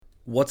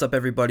What's up,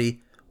 everybody?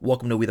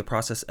 Welcome to We The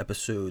Process,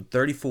 episode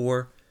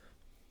 34.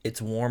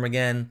 It's warm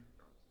again.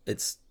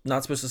 It's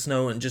not supposed to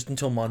snow and just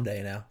until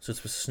Monday now, so it's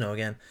supposed to snow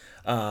again.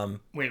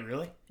 Wait,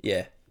 really?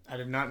 Yeah. I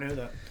did not know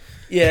that.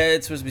 Yeah,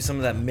 it's supposed to be some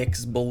of that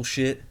mixed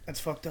bullshit. That's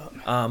fucked up.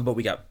 But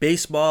we got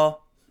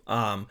baseball.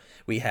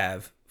 We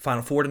have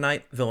Final Four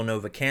tonight,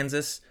 Villanova,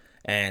 Kansas,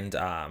 and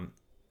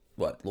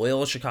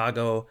Loyola,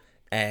 Chicago,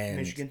 and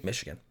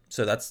Michigan.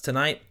 So that's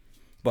tonight.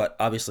 But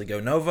obviously, go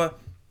Nova.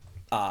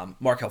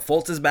 Markelle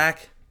Fultz is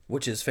back,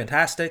 which is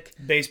fantastic.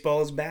 Baseball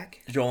is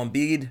back. Joel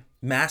Embiid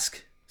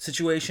Mask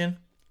situation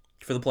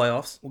for the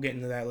playoffs. We'll get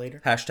into that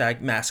later. Hashtag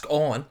mask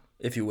on,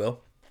 if you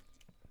will.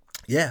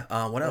 Yeah,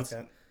 what else?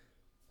 Like that.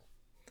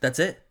 That's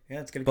it. Yeah,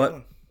 let's get it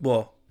going.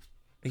 Well,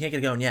 we can't get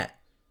it going yet.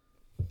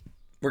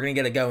 We're going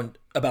to get it going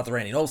about the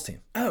Randy Knowles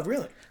Team. Oh,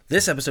 really?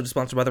 This episode is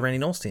sponsored by the Randy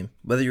Knowles Team.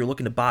 Whether you're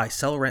looking to buy,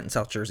 sell, or rent in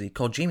South Jersey,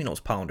 call Jamie Knowles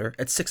Pollender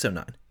at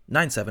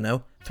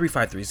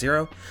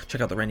 609-970-3530.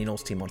 Check out the Randy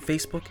Knowles Team on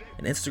Facebook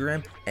and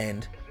Instagram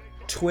and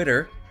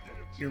Twitter.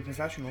 You're a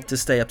professional. To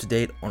stay up to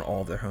date on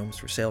all of their homes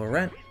for sale or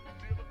rent.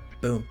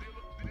 Boom.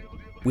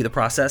 We The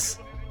Process.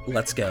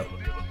 Let's go.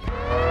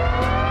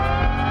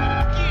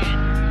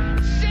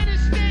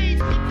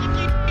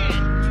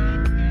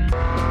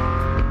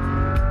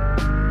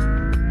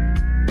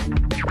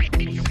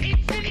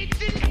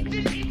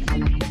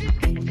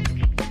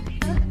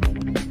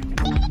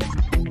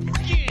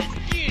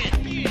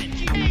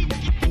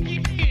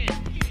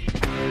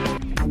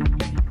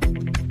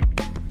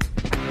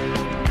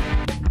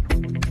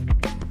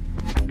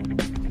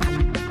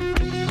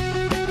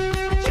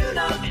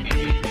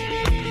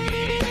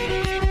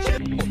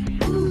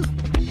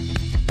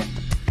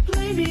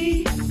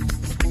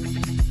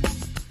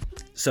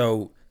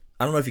 So,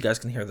 I don't know if you guys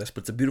can hear this,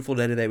 but it's a beautiful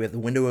day today. We have the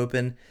window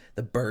open.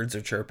 The birds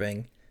are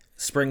chirping.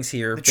 Spring's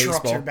here. The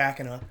trucks are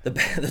backing up.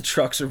 The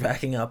trucks are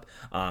backing up.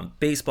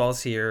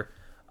 Baseball's here.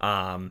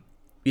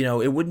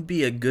 It wouldn't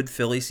be a good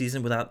Philly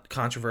season without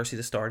controversy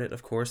to start it,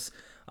 of course.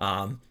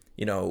 To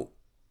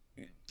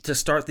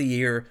start the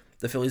year,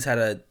 the Phillies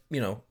had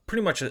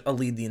pretty much a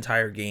lead the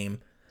entire game.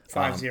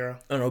 5-0.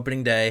 On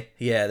opening day.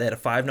 Yeah, they had a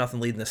 5-0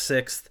 lead in the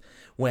sixth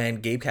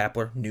when Gabe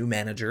Kapler, new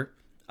manager,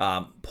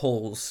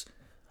 pulls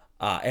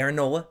Aaron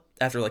Nola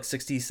after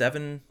 68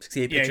 pitches.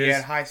 Yeah, he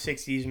had high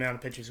 60s amount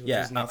of pitches. Which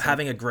is nothing.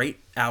 Having a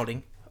great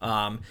outing.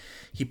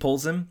 He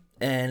pulls him,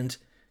 and,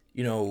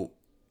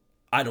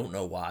 I don't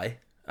know why.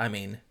 I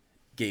mean,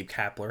 Gabe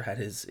Kapler had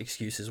his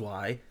excuses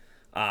why.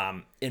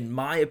 In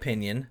my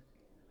opinion,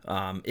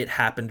 it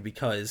happened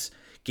because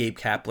Gabe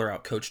Kapler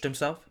outcoached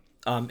himself.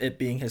 It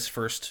being his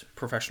first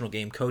professional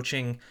game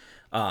coaching,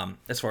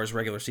 as far as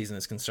regular season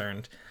is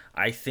concerned.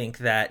 I think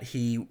that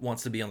he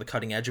wants to be on the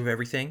cutting edge of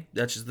everything.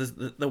 That's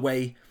just the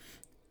way,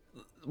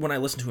 when I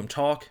listen to him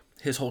talk,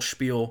 his whole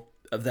spiel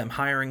of them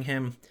hiring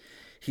him,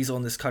 he's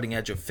on this cutting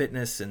edge of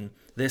fitness and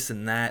this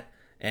and that,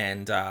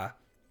 and kind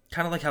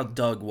of like how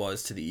Doug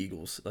was to the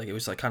Eagles. It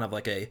was kind of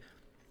like a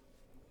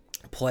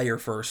player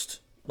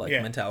first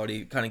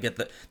mentality, kind of get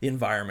the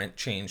environment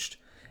changed,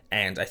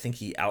 and I think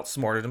he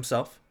outsmarted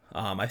himself.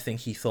 I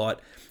think he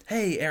thought,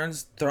 hey,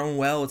 Aaron's throwing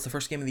well. It's the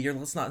first game of the year.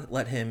 Let's not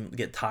let him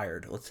get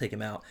tired. Let's take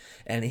him out.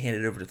 And he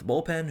handed it over to the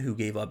bullpen, who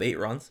gave up 8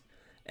 runs.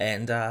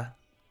 And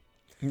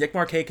Nick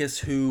Markakis,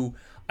 who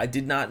I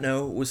did not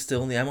know was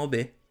still in the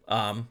MLB,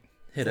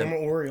 hit him. Former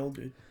Oriole,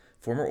 dude.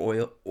 Former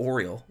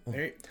Oriole.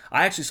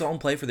 I actually saw him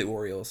play for the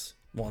Orioles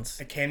once.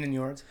 At Camden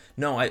Yards?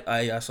 No,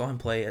 I saw him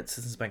play at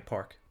Citizens Bank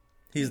Park.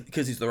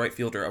 Because he's the right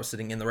fielder. I was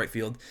sitting in the right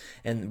field,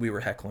 and we were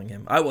heckling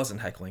him. I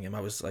wasn't heckling him.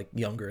 I was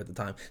younger at the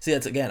time. See,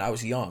 that's again. I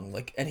was young,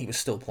 and he was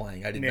still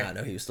playing. I did not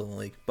know he was still in the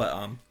league.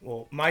 But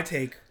well, my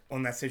take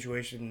on that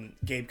situation,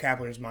 Gabe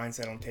Kapler's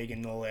mindset on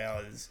taking Nola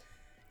out is,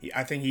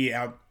 I think he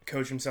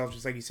out-coached himself,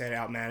 just like you said,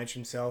 out-managed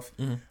himself.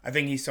 Mm-hmm. I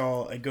think he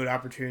saw a good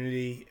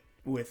opportunity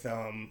with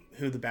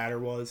who the batter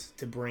was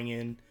to bring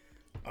in,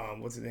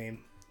 what's his name?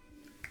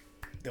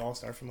 The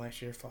All-Star from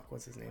last year.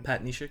 What's his name?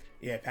 Pat Neshek?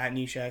 Yeah, Pat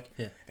Neshek.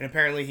 Yeah. And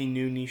apparently he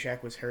knew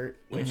Neshek was hurt,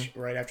 which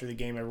right after the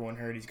game everyone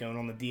heard he's going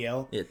on the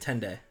DL. Yeah,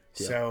 10-day.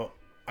 So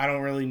I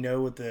don't really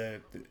know what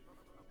the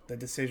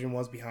decision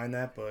was behind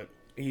that, but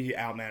he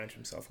outmanaged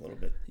himself a little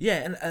bit.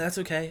 Yeah, and that's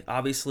okay.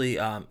 Obviously,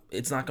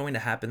 it's not going to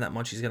happen that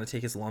much. He's going to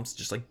take his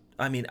lumps.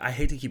 I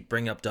hate to keep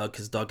bringing up Doug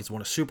because Doug has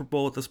won a Super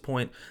Bowl at this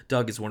point.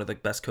 Doug is one of the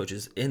best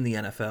coaches in the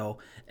NFL,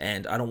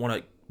 and I don't want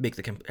to make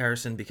the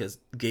comparison because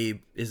Gabe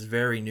is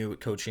very new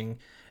at coaching,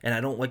 and I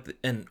don't like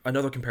and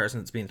another comparison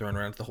that's being thrown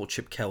around is the whole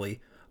Chip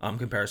Kelly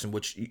comparison,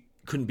 which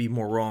couldn't be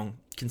more wrong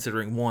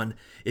considering, one,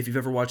 if you've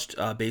ever watched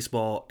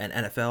baseball and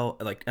NFL,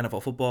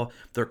 NFL football,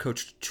 they're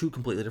coached 2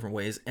 completely different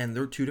ways, and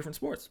they're 2 different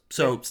sports.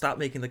 So stop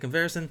making the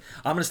comparison.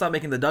 I'm going to stop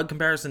making the Doug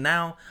comparison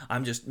now.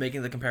 I'm just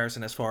making the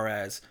comparison as far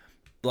as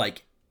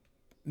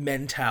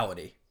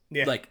mentality.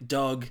 Yeah.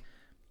 Doug,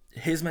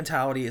 his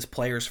mentality is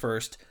players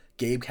first.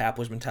 Gabe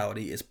Kapler's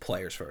mentality is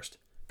players first.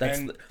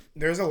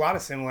 There's a lot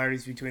of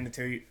similarities between the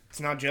two. It's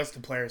not just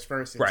the players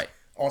first. It's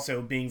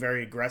also being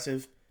very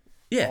aggressive.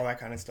 Yeah. All that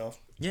kind of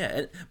stuff.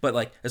 Yeah, but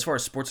like as far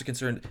as sports are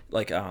concerned,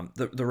 like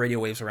the radio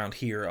waves around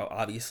here,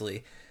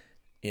 obviously,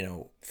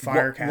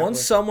 Fire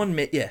once someone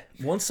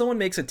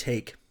makes a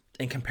take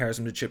and compares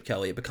him to Chip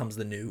Kelly, it becomes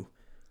the new,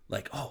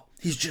 like, oh,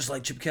 he's just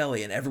like Chip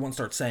Kelly, and everyone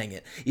starts saying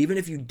it. Even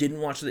if you didn't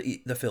watch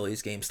the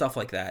Phillies game, stuff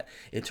like that,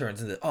 it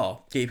turns into,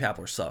 oh, Gabe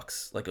Kapler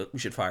sucks, like we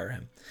should fire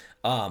him.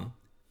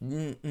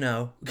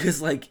 No,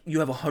 because like you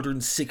have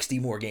 160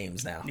 more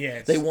games now.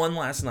 Yeah, they won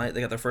last night.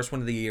 They got their first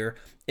win of the year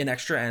in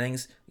extra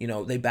innings.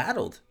 They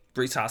battled.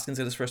 Brees Hoskins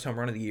got his first home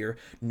run of the year.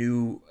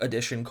 New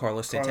addition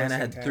Carlos Santana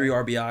had 3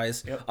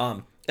 RBIs. Yep.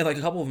 And like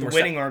a couple of them were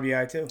winning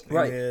RBI too.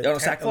 Right. On a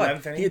sack fly.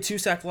 He had 2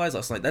 sack flies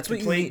last night. That's what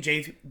you need.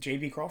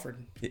 JV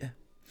Crawford. Yeah.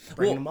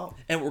 Bringing him up.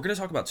 And we're going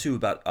to talk about too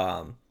about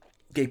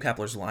Gabe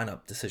Kapler's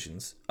lineup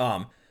decisions.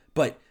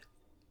 But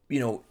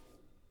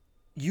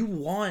you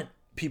want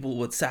people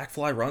with sack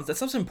fly runs. That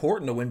stuff's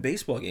important to win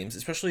baseball games,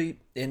 especially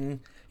in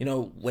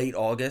late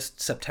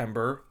August,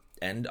 September,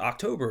 and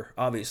October,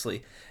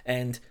 obviously.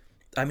 And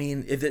I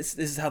mean, if this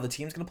is how the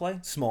team's going to play,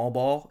 small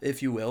ball,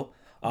 if you will.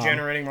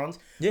 Generating runs.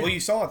 Yeah. Well, you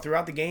saw it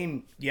throughout the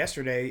game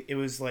yesterday. It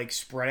was like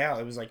spread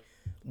out. It was like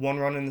 1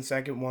 run in the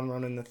second, 1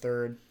 run in the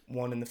third,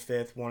 1 in the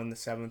fifth, 1 in the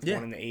seventh,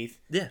 1 in the eighth.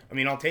 Yeah. I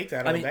mean, I'll take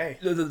that all day.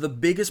 The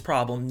biggest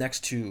problem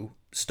next to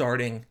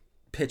starting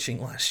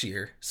pitching last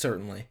year,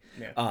 certainly,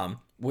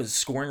 was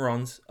scoring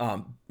runs,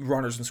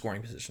 runners in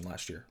scoring position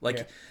last year.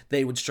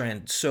 They would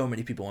strand so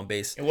many people on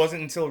base. It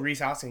wasn't until Reese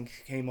Hoskins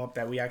came up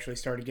that we actually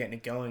started getting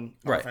it going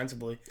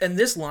offensively. And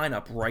this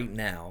lineup right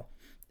now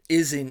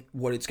isn't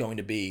what it's going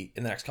to be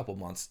in the next couple of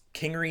months.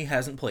 Kingery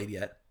hasn't played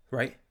yet,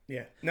 right?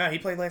 Yeah. No, he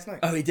played last night.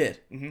 Oh, he did?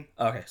 Mm-hmm.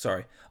 Okay,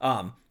 sorry.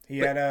 He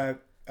had a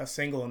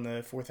single in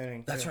the 4th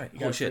inning. That's right.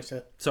 Holy shit.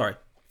 Sorry.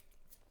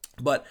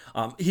 But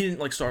he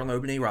didn't start on the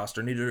opening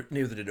roster. Neither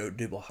did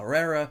Odubel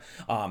Herrera.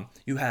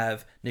 You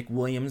have Nick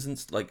Williams and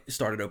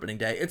started opening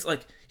day. It's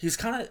like he's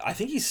kind of. I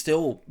think he's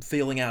still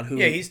feeling out who.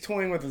 Yeah, he's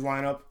toying with his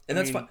lineup, and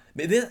that's fine.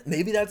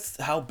 Maybe that's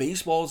how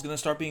baseball is going to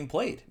start being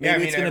played.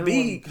 Maybe it's going to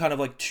be kind of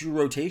like 2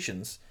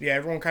 rotations. Yeah,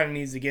 everyone kind of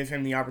needs to give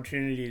him the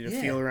opportunity to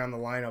feel around the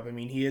lineup. I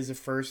mean, he is a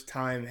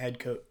first-time head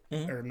coach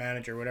or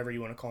manager, whatever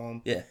you want to call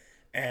him. Yeah.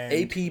 And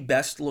AP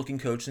best looking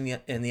coach in the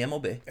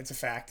MLB. It's a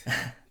fact.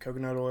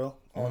 Coconut oil,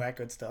 all that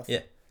good stuff.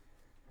 Yeah.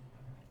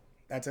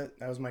 That's it.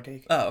 That was my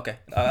take. Oh, okay.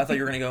 I thought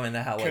you were gonna go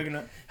into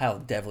Coconut. how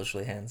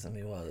devilishly handsome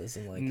he was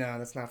and No,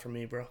 that's not for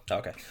me, bro.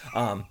 Okay.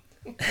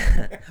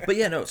 But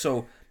yeah, no.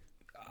 So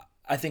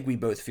I think we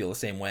both feel the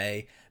same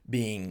way,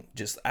 being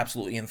just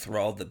absolutely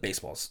enthralled that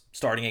baseball's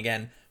starting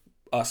again.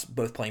 Us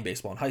both playing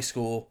baseball in high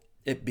school.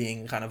 It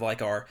being kind of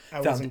like our...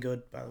 I wasn't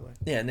good, by the way.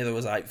 Yeah, neither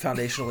was I.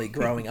 Foundationally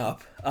growing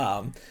up,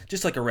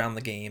 just around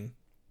the game.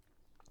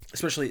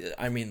 Especially,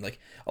 I mean,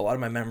 a lot of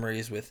my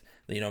memories with,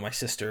 my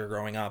sister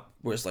growing up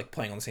was,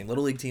 playing on the same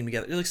Little League team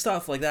together. Like,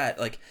 stuff like that.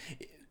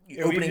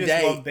 Opening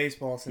day... loved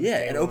baseball since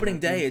day and one. Opening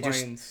day, it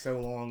playing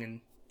so long and...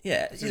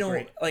 Yeah,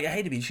 I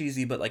hate to be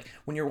cheesy, but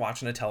when you're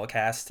watching a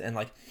telecast and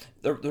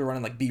they're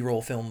running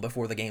B-roll film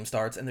before the game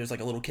starts, and there's a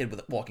little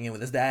kid walking in with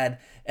his dad,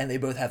 and they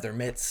both have their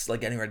mitts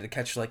getting ready to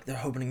catch, they're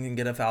hoping they can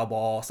get a foul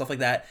ball, stuff like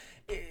that.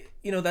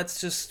 That's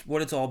just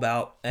what it's all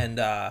about, and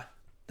that's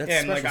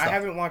and stuff. I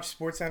haven't watched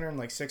SportsCenter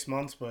in 6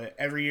 months, but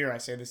every year I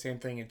say the same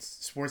thing.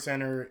 It's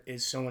SportsCenter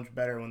is so much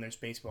better when there's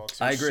baseball.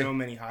 I agree. So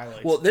many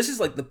highlights. Well, this is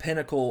the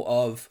pinnacle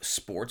of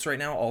sports right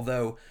now.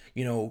 Although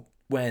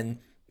when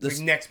it's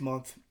next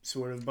month,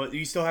 sort of, but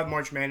you still have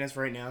March Madness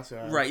right now,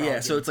 so right, yeah.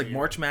 So it's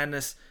March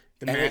Madness,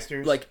 the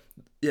Masters,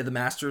 the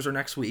Masters are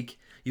next week.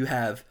 You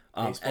have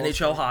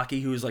NHL hockey,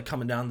 who's like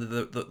coming down to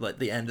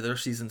the end of their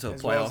season, so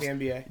as playoffs. Well as the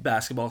NBA.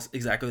 Basketball's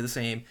exactly the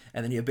same,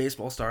 and then you have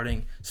baseball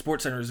starting.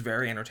 SportsCenter is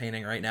very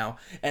entertaining right now,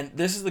 and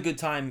this is the good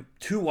time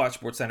to watch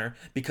SportsCenter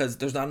because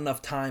there's not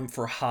enough time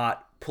for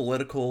hot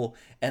political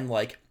and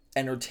like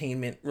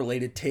entertainment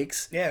related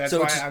takes. Yeah, that's so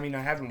why I mean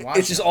I haven't watched.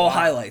 It's just all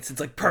highlights. It's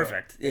like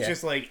perfect. Yeah. It's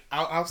just like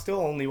I'll still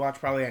only watch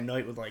probably at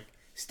night with like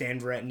Stan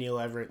Verrett and Neil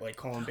Everett like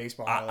calling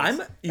baseball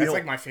highlights. That's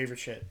like my favorite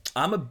shit.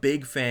 I'm a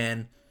big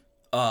fan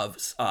of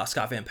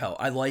Scott Van Pelt.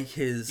 I like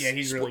his. Yeah,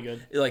 he's really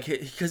good. Like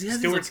because he has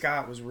Stuart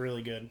Scott was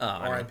really good.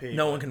 R.I.P.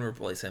 No one can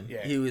replace him.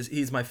 Yeah.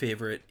 He's my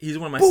favorite. He's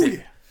one of my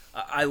favorite.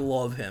 I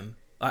love him.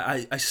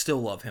 I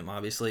still love him.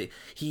 Obviously,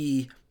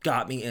 he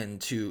got me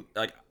into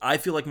like I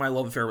feel like my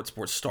love affair with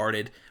sports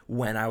started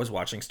when I was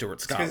watching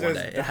Stuart Scott one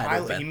day.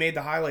 He made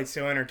the highlights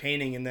so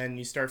entertaining, and then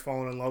you start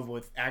falling in love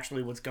with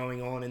actually what's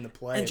going on in the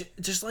play. And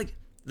just like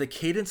the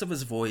cadence of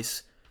his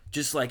voice,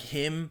 just like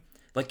him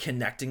like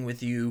connecting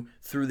with you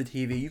through the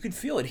TV, you could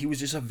feel it. He was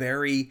just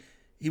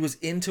he was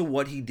into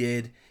what he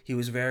did. He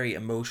was very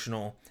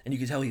emotional, and you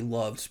could tell he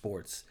loved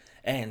sports.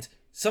 And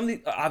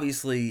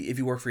obviously, if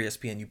you work for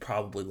ESPN, you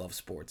probably love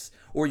sports,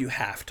 or you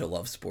have to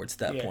love sports at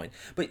that point.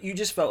 But you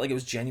just felt like it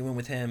was genuine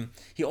with him.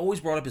 He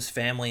always brought up his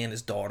family and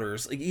his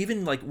daughters, like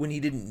even like when he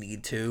didn't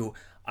need to.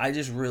 I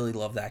just really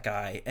love that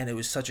guy, and it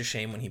was such a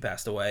shame when he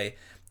passed away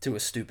to a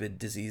stupid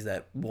disease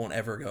that won't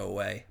ever go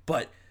away.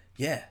 But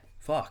yeah,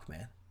 fuck,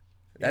 man,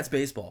 that's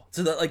baseball.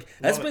 So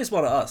that's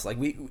baseball to us.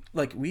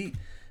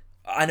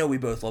 I know we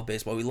both love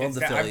baseball. We love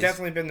the Phillies. I've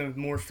definitely been to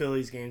more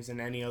Phillies games than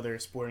any other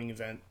sporting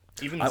event.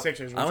 Even the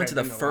Sixers. I went to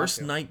the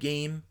first night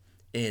game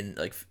in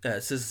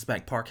Citizens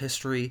Bank Park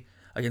history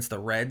against the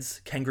Reds.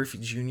 Ken Griffey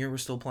Jr.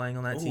 was still playing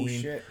on that team.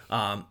 Shit.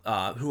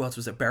 Who else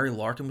was it? Barry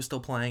Larkin was still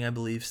playing, I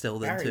believe, still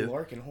then too. Barry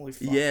Larkin, holy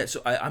fuck. Yeah,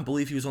 so I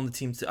believe he was on the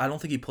team too. I don't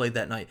think he played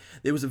that night.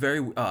 It was a very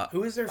who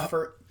was their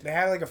first? They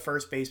had like a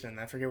first baseman.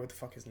 I forget what the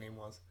fuck his name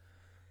was.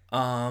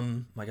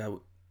 My God,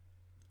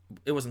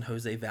 it wasn't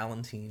Jose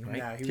Valentin, right?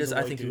 Yeah, because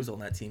I think he was on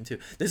that team too.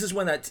 This is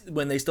when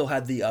they still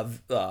had the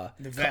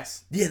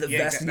vest. Yeah, the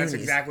vest. That's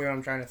exactly what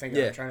I'm trying to think of.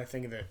 Yeah. I'm trying to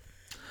think of it.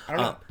 I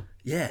don't know.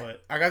 Yeah,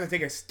 but I got to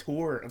take a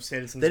tour of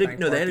Citizens Bank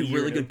Park. They had a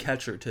really good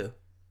catcher too.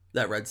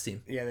 That Reds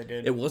team. Yeah, they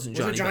did. It wasn't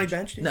Johnny. Was it Johnny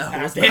Bench? No,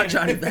 it was not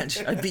Johnny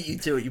Bench. I beat you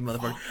to it, you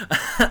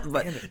motherfucker.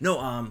 But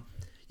no,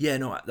 yeah,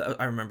 no,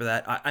 I remember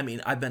that. I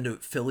mean, I've been to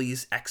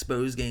Phillies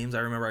Expos games.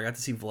 I remember I got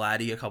to see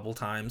Vladdy a couple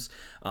times.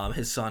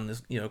 His son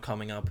is,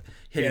 coming up,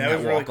 hitting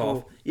that walk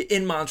off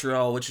in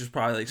Montreal, which is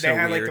probably like so weird.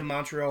 They had like the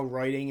Montreal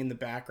writing in the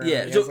background. Yeah,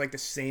 it has like the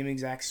same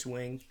exact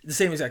swing. The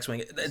same exact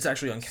swing. It's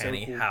actually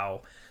uncanny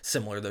how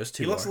similar those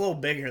two are. He looks a little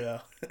bigger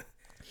though.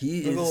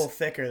 He's a little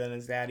thicker than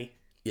his daddy.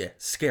 Yeah,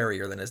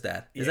 scarier than his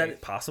dad. Is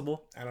that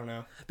possible? I don't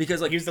know.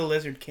 Because he was the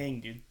Lizard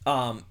King, dude.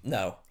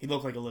 No. He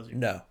looked like a lizard.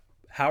 No.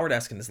 Howard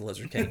Eskin is the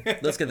Lizard King.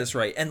 Let's get this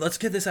right. And let's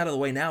get this out of the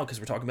way now because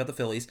we're talking about the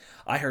Phillies.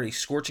 I heard a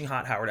scorching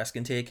hot Howard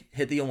Eskin take.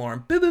 Hit the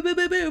alarm. Boo, boo, boo,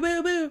 boo, boo,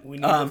 boo, boo. We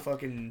need to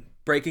fucking...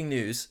 Breaking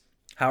news.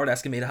 Howard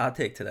Eskin made a hot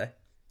take today.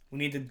 We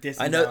need to diss.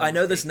 I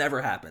know this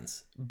never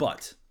happens,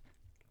 but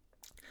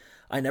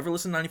I never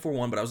listened to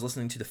 94.1, but I was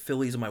listening to the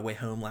Phillies on my way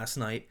home last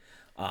night.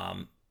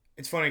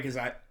 It's funny because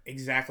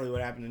exactly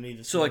what happened to me this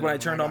morning. So like when I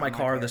turned on my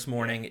car this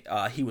morning,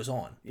 he was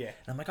on. Yeah.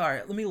 And I'm like, all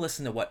right, let me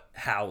listen to what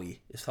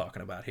Howie is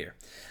talking about here.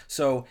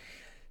 So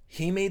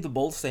he made the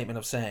bold statement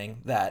of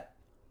saying that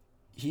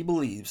he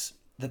believes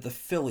that the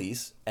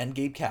Phillies and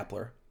Gabe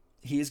Kapler,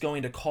 he is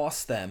going to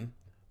cost them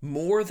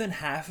more than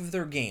half of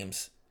their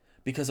games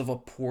because of a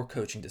poor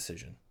coaching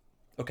decision.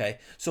 Okay?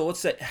 So let's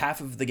say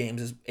half of the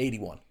games is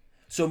 81.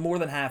 So more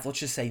than half, let's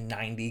just say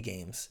 90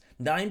 games.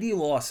 90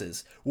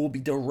 losses will be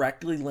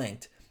directly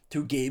linked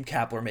to Gabe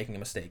Kapler making a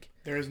mistake.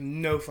 There is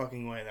no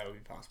fucking way that would be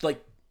possible.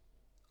 Like,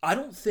 I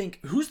don't think...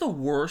 Who's the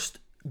worst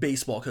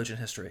baseball coach in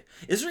history?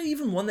 Is there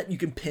even one that you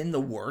can pin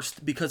the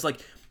worst? Because, like,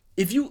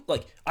 if you...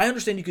 Like, I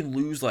understand you can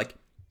lose, like,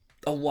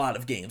 a lot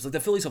of games. Like, the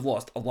Phillies have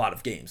lost a lot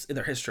of games in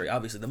their history.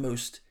 Obviously, the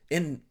most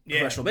in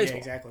professional baseball.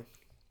 Yeah, exactly.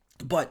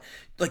 But,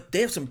 like, they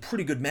have some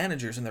pretty good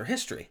managers in their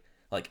history.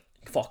 Like...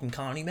 Fucking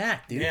Connie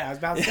Mack, dude. Yeah, I was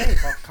about to say,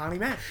 fucking Connie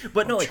Mack.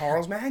 But no, like,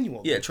 Charles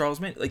Manuel. Yeah, Charles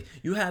Manuel. Like,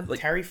 you have,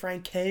 like... Terry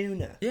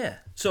Francona. Yeah.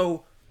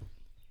 So,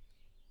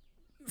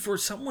 for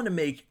someone to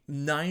make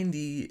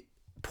 90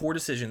 poor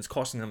decisions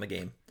costing them a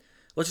game,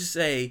 let's just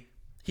say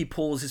he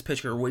pulls his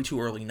pitcher way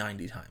too early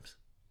 90 times.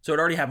 So, it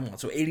already happened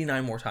once. So,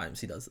 89 more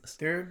times he does this.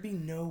 There would be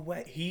no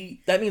way.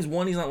 That means,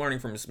 one, he's not learning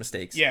from his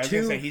mistakes. Yeah, I was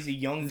going to say, he's a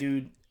young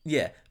dude.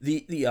 Yeah.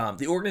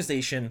 The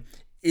organization...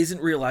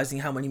 isn't realizing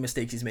how many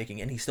mistakes he's making,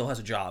 and he still has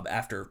a job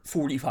after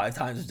 45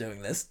 times of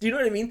doing this. Do you know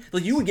what I mean?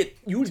 Like, you would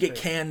get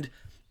canned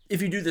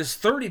if you do this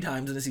 30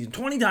 times in a season,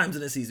 20 times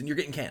in a season, you're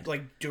getting canned.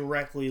 Like,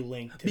 directly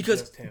linked to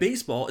because just him.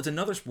 Baseball, it's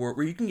another sport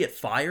where you can get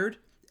fired,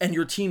 and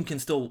your team can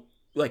still,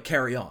 like,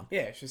 carry on.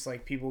 Yeah, it's just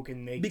like people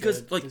can make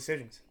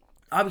decisions.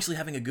 Obviously,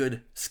 having a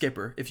good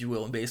skipper, if you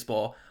will, in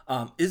baseball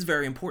is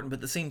very important, but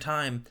at the same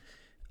time,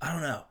 I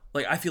don't know.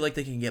 Like, I feel like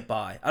they can get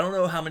by. I don't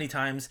know how many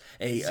times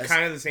it's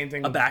kind of the same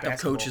thing. A backup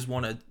coach has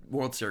won a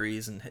World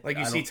Series, and like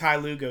you see, Ty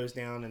Lue goes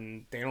down,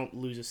 and they don't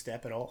lose a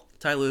step at all.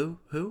 Ty Lue,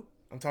 who?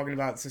 I'm talking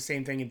about. It's the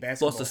same thing in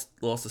basketball.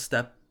 Lost a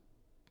step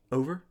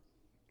over.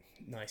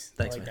 Nice.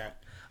 Thanks, I like man.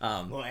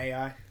 that. Little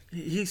AI.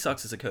 He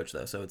sucks as a coach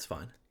though, so it's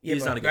fine. Yeah,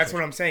 he's not a good that's coach.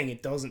 what I'm saying.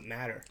 It doesn't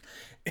matter.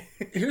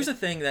 Here's the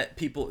thing that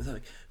people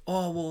like.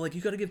 Oh well, like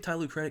you got to give Ty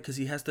Lue credit because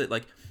he has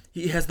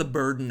the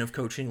burden of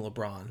coaching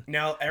LeBron.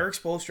 Now, Eric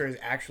Spoelstra is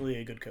actually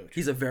a good coach.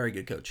 He's a very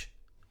good coach.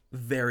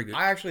 Very good.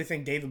 I actually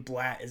think David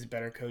Blatt is a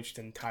better coach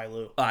than Ty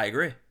Lue. I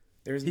agree.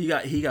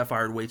 He got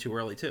fired way too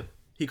early too.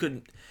 He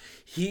couldn't.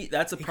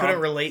 That's a problem. He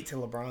couldn't relate to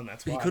LeBron.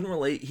 That's why he couldn't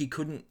relate. He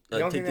couldn't.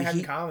 The only thing they had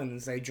in common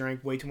is they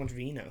drank way too much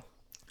vino.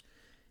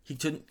 He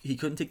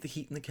couldn't take the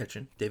heat in the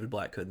kitchen. David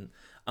Blatt couldn't.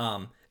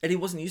 And he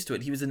wasn't used to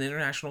it. He was an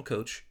international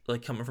coach,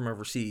 like coming from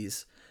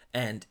overseas,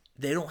 and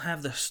they don't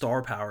have the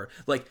star power.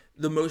 Like,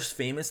 the most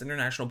famous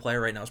international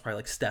player right now is probably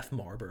like Steph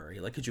Marbury.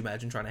 Like, could you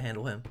imagine trying to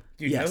handle him?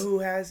 Do you know who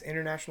has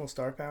international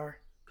star power?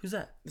 Who's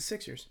that? The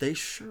Sixers. They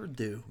sure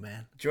do,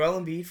 man.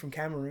 Joel Embiid from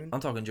Cameroon. I'm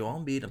talking Joel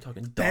Embiid. I'm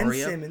talking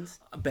Daria.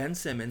 Ben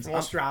Simmons. From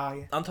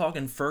Australia. I'm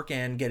talking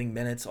Furkan getting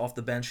minutes off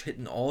the bench,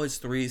 hitting all his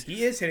threes.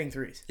 He is hitting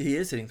threes.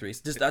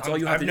 Just that's all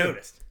you have to do. I've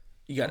noticed.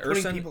 You got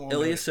Ersan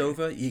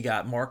Ilyasova. You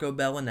got Marco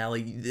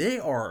Bellinelli. They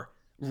are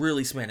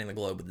really spanning the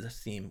globe with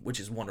this team, which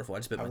is wonderful. I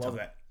just bit my tongue. I love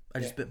that. I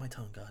just bit my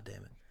tongue. God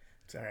damn it.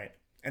 It's all right.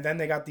 And then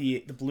they got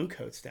the Blue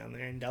Coats down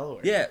there in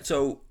Delaware. Yeah,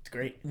 so it's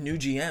great. New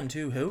GM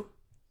too. Who?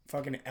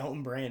 fucking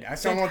Elton Brand. I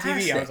saw him on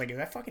TV. I was like, is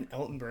that fucking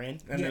Elton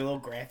Brand? And their little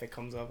graphic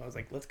comes up. I was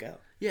like, let's go.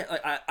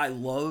 Yeah, I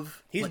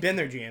love... He's been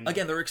their GM.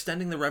 Again, they're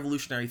extending the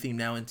revolutionary theme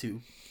now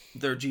into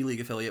their G League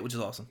affiliate, which is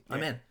awesome. Yeah.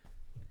 I'm in.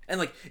 And,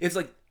 like, it's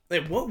like...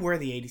 Like, what were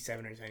the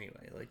 87ers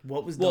anyway? Like,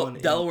 what was done?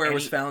 Well, Delaware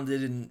was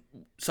founded in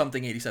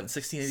something 87.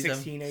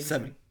 1687?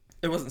 1687.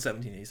 It wasn't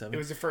 1787. It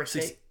was the first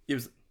state? It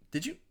was...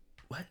 Did you...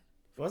 What?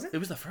 Was it? It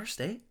was the first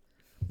state?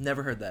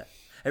 Never heard that.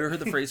 Ever heard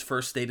the phrase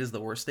first state is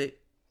the worst state?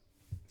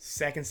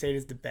 Second state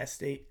is the best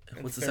state.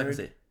 What's the second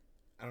state?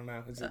 I don't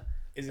know. Is it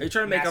are you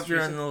trying to make up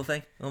your own little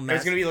thing?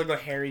 It's going to be like a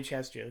hairy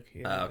chest joke.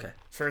 Okay.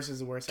 First is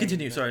the worst.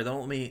 Continue. Sorry.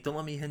 Don't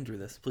let me hinder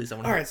this. Please.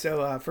 All right.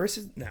 So first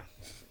is... No.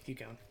 Keep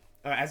going.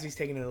 As he's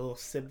taking a little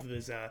sip of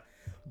his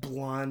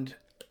blonde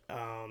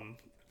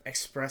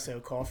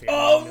espresso coffee.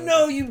 Oh,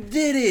 no, you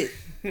did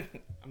it!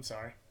 I'm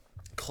sorry.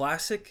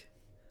 Classic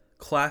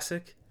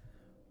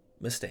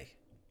mistake.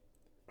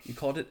 You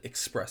called it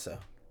espresso.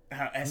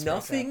 Espresso.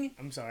 Nothing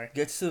I'm sorry.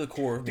 Gets to the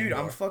core of Dude,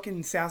 I'm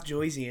fucking South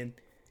Joysian.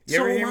 You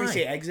ever hear me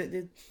say exit,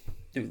 dude?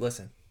 Dude,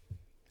 listen.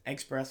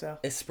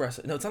 Espresso?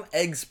 Espresso. No, it's not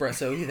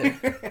espresso either.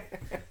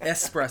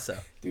 Espresso.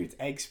 Dude,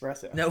 it's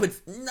espresso. No,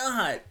 it's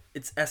not.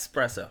 It's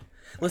espresso.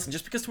 Listen,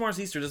 just because tomorrow's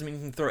Easter doesn't mean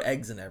you can throw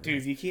eggs in everything.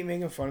 Dude, if you keep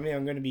making fun of me,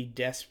 I'm going to be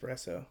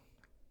despresso.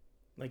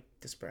 Like,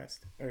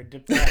 depressed. Or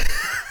depressed.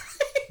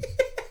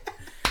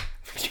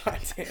 God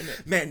damn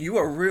it. Man, you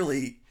are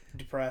really...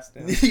 depressed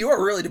now. You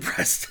are really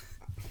depressed.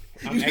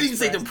 You didn't even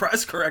say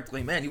depressed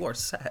correctly. Man, you are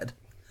sad.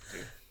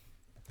 Dude,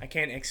 I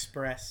can't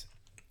express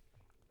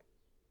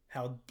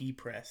how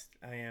depressed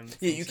I am.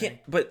 Yeah, you can't...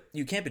 But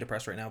you can't be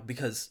depressed right now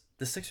because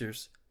the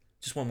Sixers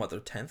just won, their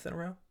 10th in a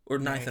row? Or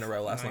 9th in a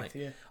row last night.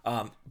 Yeah.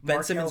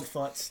 Ben Simmons...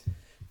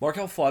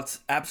 Markelle Fultz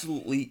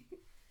absolutely...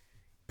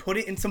 put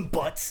it in some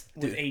butts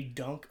with a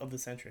dunk of the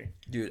century.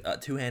 Dude,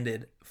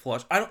 two-handed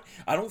flush. I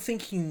don't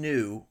think he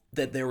knew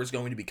that there was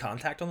going to be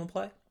contact on the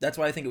play. That's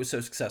why I think it was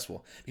so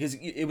successful. Because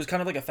it was kind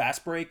of like a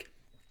fast break.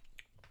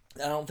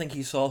 I don't think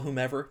he saw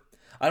whomever.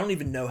 I don't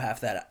even know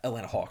half that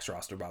Atlanta Hawks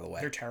roster, by the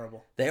way. They're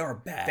terrible. They are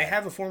bad. They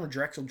have a former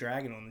Drexel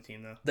Dragon on the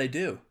team, though. They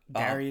do.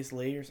 Darius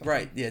Lee or something?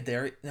 Right, yeah,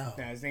 Darius... No.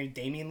 His name's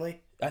Damian Lee?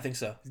 I think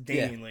so. It's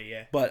Damian Lee,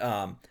 yeah.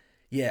 But,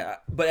 yeah.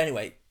 But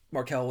anyway,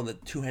 Markelle with a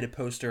two-handed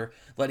poster,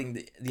 letting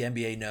the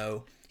NBA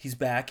know he's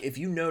back. If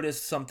you notice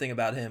something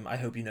about him, I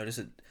hope you notice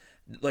it.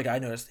 Like I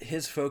noticed,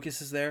 his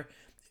focus is there.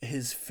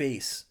 His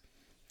face.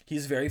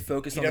 He's very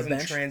focused on the bench. He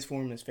doesn't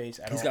transform his face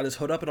at all. He's got his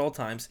hood up at all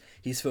times.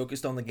 He's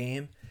focused on the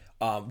game.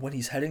 When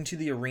he's heading to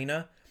the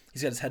arena,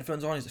 he's got his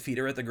headphones on. His feet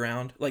are at the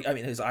ground.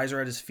 His eyes are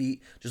at his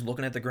feet, just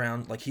looking at the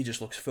ground. Like, he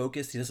just looks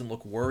focused. He doesn't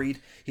look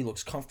worried. He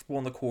looks comfortable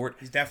on the court.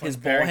 He's definitely his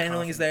ball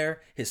handling is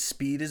there. His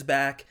speed is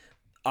back.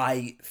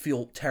 I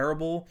feel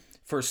terrible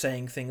for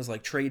saying things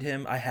like trade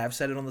him. I have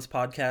said it on this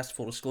podcast.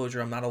 Full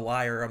disclosure, I'm not a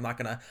liar. I'm not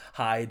going to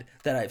hide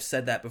that I've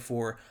said that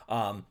before.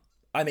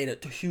 I made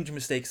a huge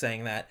mistake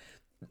saying that.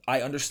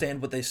 I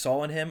understand what they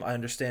saw in him. I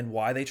understand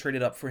why they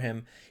traded up for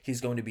him.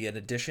 He's going to be an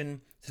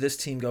addition to this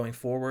team going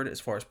forward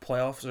as far as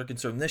playoffs are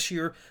concerned this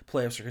year.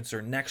 Playoffs are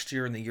concerned next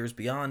year and the years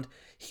beyond.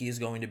 He is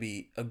going to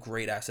be a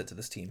great asset to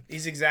this team.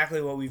 He's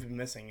exactly what we've been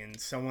missing, and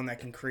someone that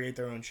can create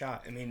their own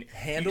shot. I mean,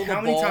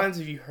 how many times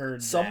have you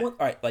heard someone?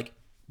 All right, like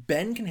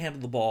Ben can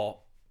handle the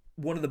ball.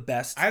 One of the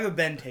best. I have a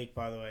Ben take,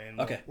 by the way, and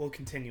okay. we'll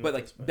continue.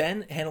 But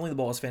Ben handling the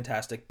ball is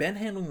fantastic. Ben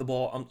handling the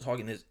ball, I'm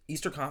talking as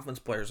Eastern Conference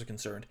players are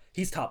concerned.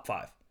 He's top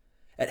 5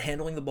 at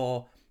handling the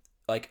ball,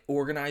 like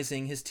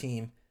organizing his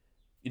team,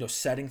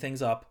 setting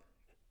things up.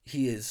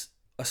 He is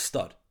a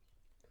stud.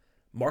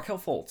 Markelle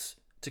Fultz,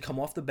 to come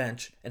off the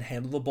bench and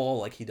handle the ball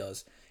like he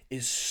does,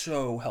 is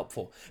so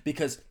helpful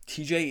because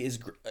TJ is,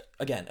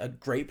 again, a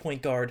great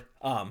point guard,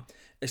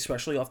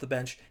 especially off the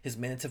bench. His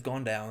minutes have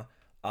gone down.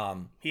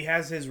 He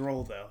has his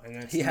role, though.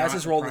 And he has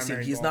his role this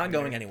year. He's not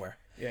going anywhere.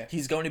 Yeah.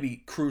 He's going to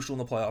be crucial in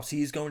the playoffs.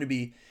 He is going to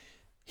be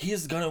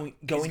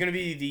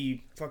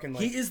the fucking...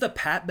 he is the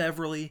Pat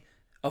Beverly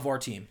of our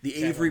team.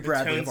 The Avery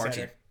Bradley of our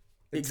team.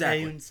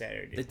 Exactly. Tone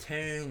setter, dude. The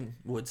tone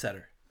wood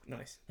setter.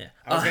 Nice. Yeah.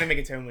 I was going to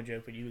make a tone wood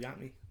joke, but you got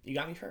me. You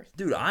got me first.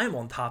 Dude, I am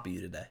on top of you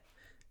today.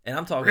 And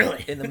I'm talking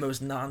in the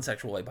most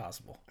non-sexual way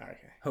possible. Okay.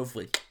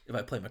 Hopefully, if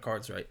I play my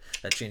cards right,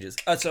 that changes.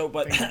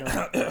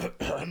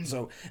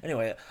 So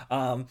anyway,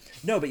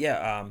 no, but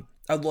yeah,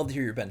 I'd love to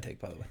hear your Ben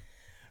take, by the way.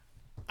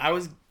 I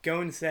was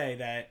going to say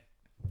that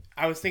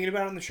I was thinking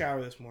about it in the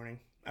shower this morning.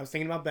 I was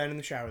thinking about Ben in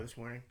the shower this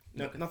morning.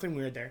 No, okay. Nothing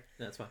weird there.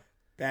 Yeah, that's fine.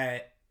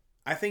 That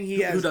I think he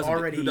has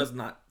already. Who does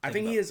not? I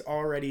think he has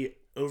already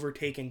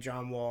overtaken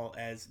John Wall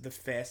as the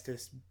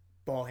fastest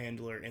ball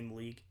handler in the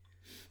league.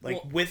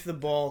 With the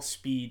ball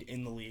speed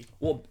in the league.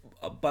 Well,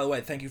 by the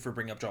way, thank you for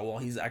bringing up Joel Wall.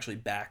 He's actually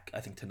back,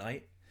 I think,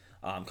 tonight.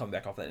 Coming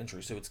back off that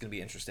injury, so it's going to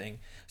be interesting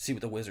to see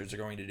what the Wizards are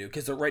going to do.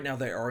 Because right now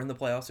they are in the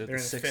playoffs. They're the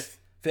 6th.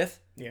 Fifth?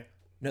 Yeah.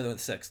 No, they're the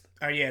 6th.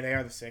 Oh, yeah, they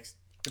are the 6th.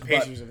 The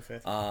Pacers are the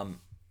 5th.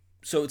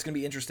 So it's going to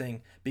be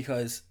interesting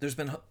because there's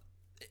been...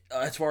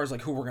 as far as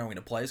like who we're going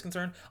to play is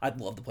concerned, I'd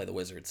love to play the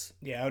Wizards.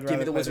 Yeah, I would rather give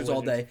me the play Wizards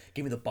all day.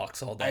 Give me the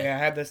Bucks all day. I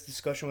had this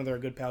discussion with our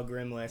good pal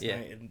Grim last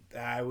night, and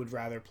I would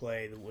rather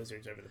play the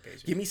Wizards over the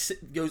Pacers. Give me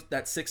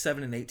that 6,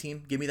 7, and 8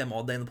 team. Give me them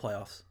all day in the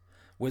playoffs.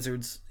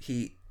 Wizards,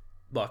 Heat,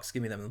 Bucks.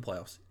 Give me them in the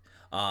playoffs.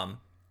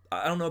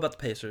 I don't know about the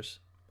Pacers.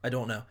 I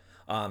don't know.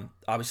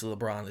 Obviously,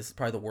 LeBron is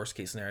probably the worst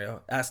case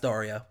scenario. Ask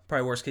Daria.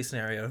 Probably worst case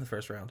scenario in the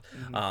first round.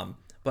 Mm-hmm.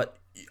 But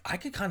I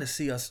could kind of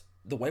see us,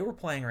 the way we're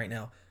playing right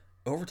now,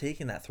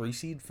 overtaking that 3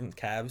 seed from the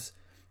Cavs.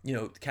 You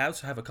know, the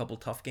Cavs have a couple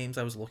tough games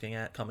I was looking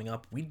at coming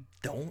up. We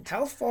don't.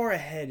 How far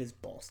ahead is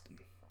Boston?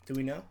 Do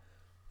we know?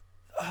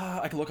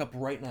 I can look up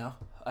right now.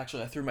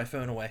 Actually, I threw my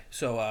phone away.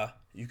 So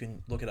you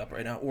can look it up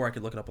right now, or I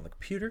could look it up on the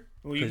computer.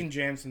 Well, you can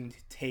jam some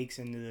takes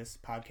into this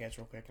podcast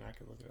real quick, and I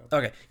could look it up.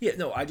 Okay. Yeah,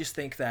 no, I just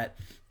think that,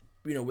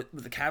 you know, with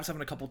the Cavs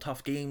having a couple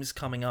tough games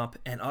coming up,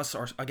 and us,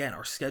 our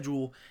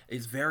schedule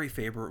is very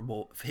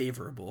favorable,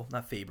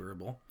 not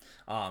favorable.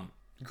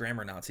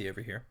 Grammar Nazi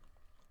over here.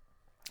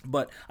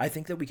 But I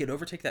think that we could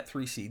overtake that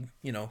 3 seed,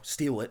 you know,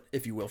 steal it,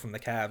 if you will, from the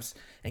Cavs,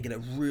 and get a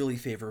really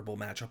favorable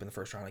matchup in the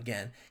first round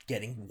again.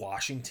 Getting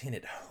Washington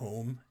at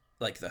home,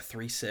 like the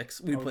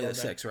 3-6. We would play the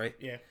 6, right?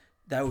 Yeah.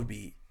 That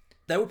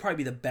would probably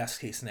be the best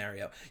case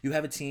scenario. You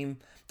have a team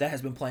that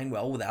has been playing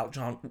well without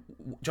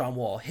John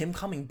Wall. Him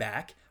coming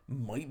back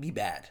might be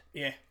bad.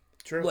 Yeah,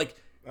 true. Like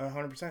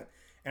 100%.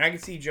 And I can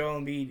see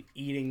Joel Embiid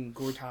eating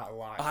Gortat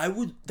alive. I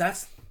would.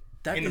 That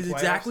is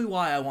exactly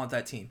why I want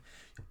that team.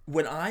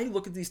 When I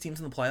look at these teams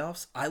in the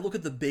playoffs, I look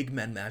at the big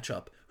men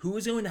matchup. Who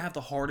is going to have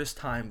the hardest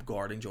time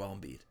guarding Joel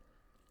Embiid?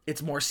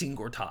 It's Marcin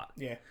Gortat.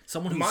 Yeah.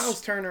 Someone who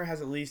Miles Turner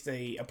has at least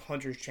a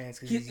puncher's chance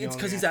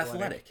because he's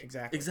athletic.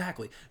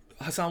 Exactly.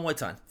 Hassan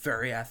Whiteside,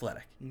 very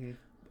athletic. Mm-hmm.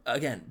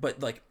 Again,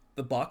 but like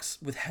the Bucks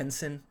with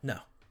Henson, no,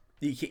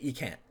 you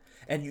can't.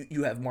 And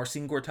you have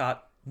Marcin Gortat,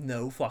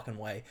 no fucking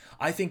way.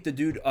 I think the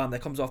dude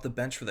that comes off the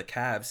bench for the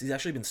Cavs, he's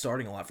actually been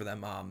starting a lot for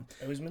them.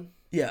 Osman?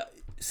 Yeah,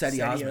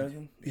 Seti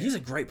Osman. Yeah. He's a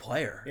great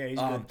player. Yeah, he's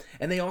good.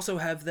 And they also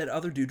have that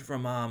other dude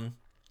from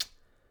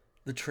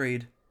the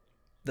trade.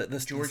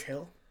 George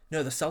Hill?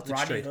 No, the Celtics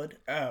Rodney trade. Hood?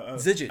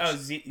 Zizic.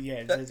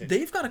 Zizic.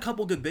 They've got a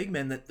couple good big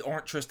men that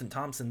aren't Tristan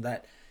Thompson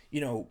that, you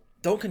know,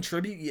 don't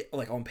contribute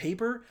like on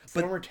paper.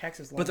 Former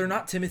Texas but they're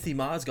not Timothy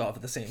Mozgov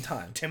at the same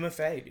time.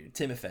 Timothy, dude.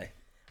 Timothy.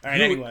 All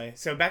right, anyway.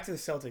 So back to the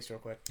Celtics real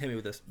quick. Hit me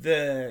with this.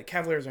 The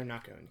Cavaliers are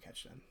not going to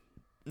catch them.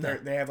 No.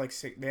 They have like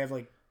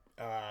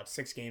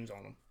 6 games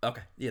on them.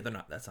 Okay. Yeah, they're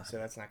not. That's not. So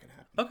that's not going to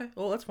happen. Okay.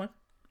 Well, that's fine.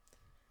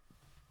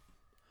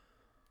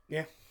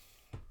 Yeah.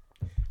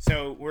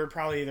 So we're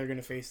probably either going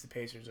to face the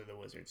Pacers or the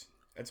Wizards.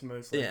 That's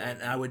mostly. Yeah,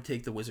 and I would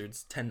take the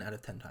Wizards 10 out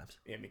of 10 times.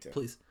 Yeah, me too.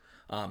 Please.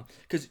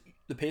 Because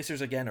the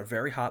Pacers, again, are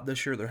very hot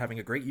this year. They're having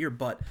a great year,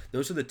 but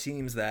those are the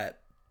teams that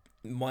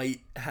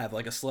might have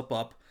like a slip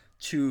up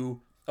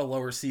to a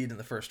lower seed in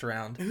the first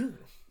round. Ooh.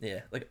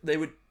 Yeah, like they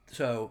would.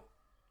 So.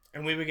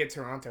 And we would get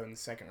Toronto in the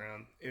second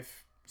round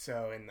if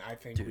so, and I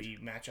think we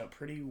match up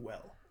pretty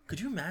well. Could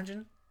you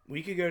imagine?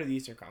 We could go to the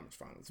Eastern Conference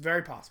Finals.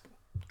 Very possible.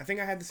 I think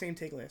I had the same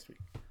take last week.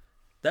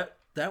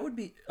 That would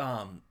be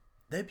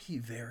that'd be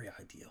very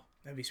ideal.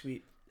 That'd be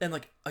sweet. And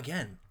like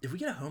again, if we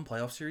get a home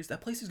playoff series,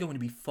 that place is going to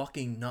be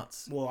fucking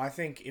nuts. Well, I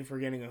think if we're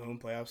getting a home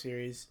playoff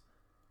series,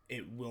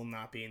 it will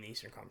not be in the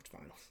Eastern Conference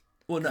Finals.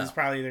 Well, no, it's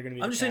probably they're going to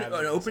be. I'm just saying an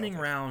opening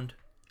round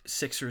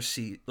Sixers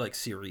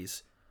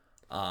series.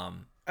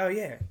 Oh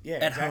yeah,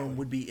 at home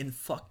would be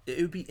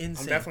it would be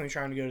insane. I'm definitely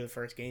trying to go to the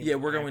first game. Yeah,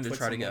 we're going to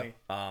try to go.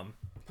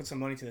 Put some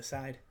money to the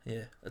side.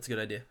 Yeah, that's a good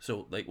idea.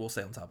 So like we'll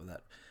stay on top of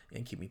that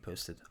and keep me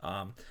posted.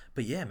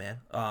 But yeah, man,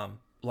 a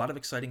lot of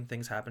exciting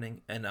things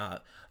happening, and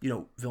you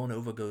know,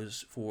 Villanova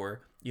goes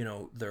for, you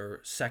know, their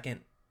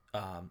second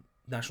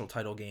national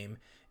title game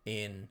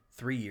in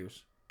 3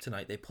 years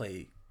tonight. They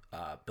play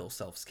Bill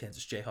Self's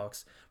Kansas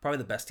Jayhawks, probably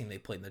the best team they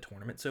played in the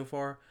tournament so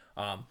far.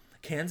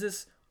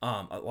 Kansas.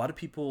 A lot of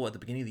people at the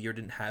beginning of the year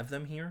didn't have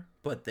them here,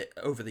 but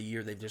over the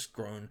year they've just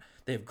grown.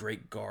 They have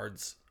great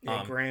guards.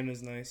 Yeah, Graham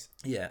is nice.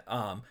 Yeah.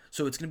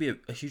 So it's going to be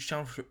a huge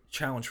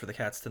challenge for the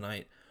Cats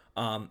tonight.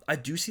 I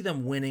do see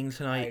them winning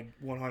tonight.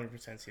 I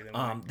 100% see them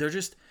winning. They're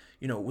just,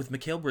 you know, with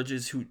Mikal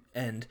Bridges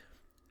and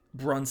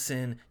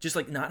Brunson just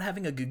like not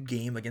having a good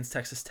game against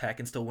Texas Tech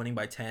and still winning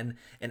by 10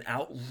 and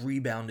out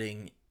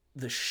rebounding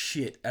the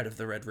shit out of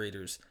the Red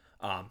Raiders.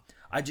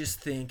 I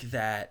just think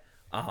that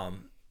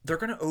they're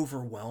going to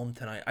overwhelm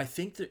tonight. I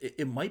think that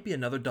it might be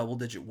another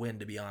double-digit win,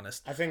 to be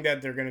honest. I think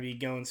that they're going to be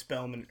going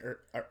Spellman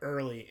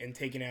early and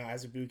taking out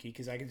Azubuike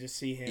because I could just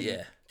see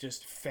him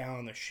just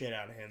fouling the shit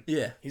out of him.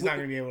 Yeah. He's not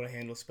going to be able to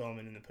handle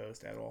Spellman in the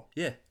post at all.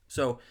 Yeah.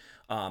 So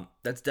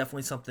that's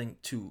definitely something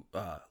to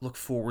look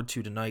forward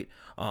to tonight.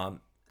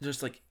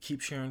 Just like keep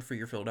cheering for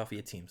your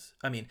Philadelphia teams.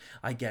 I mean,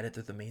 I get it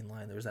that the main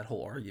line, there's that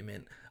whole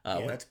argument.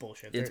 That's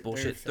bullshit. It's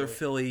bullshit. They're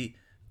Philly.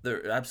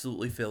 They're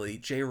absolutely Philly.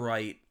 Jay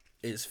Wright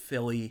is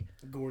Philly.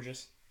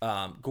 Gorgeous.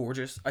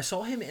 Gorgeous. I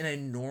saw him in a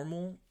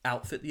normal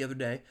outfit the other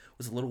day.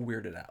 Was a little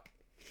weirded out.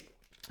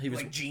 He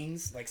was like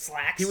jeans, like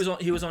slacks. He was on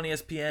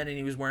ESPN and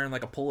he was wearing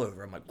like a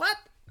pullover. I'm like, what?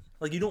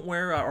 Like, you don't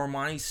wear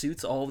Armani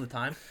suits all the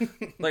time.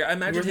 Like, I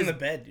imagine in the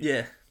bed. Dude.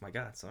 Yeah. My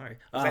God, sorry.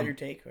 Is that your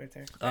take right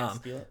there?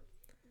 Steal it?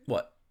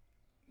 What?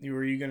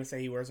 Were you going to say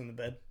he wears in the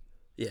bed?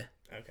 Yeah.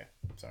 Okay.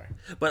 Sorry.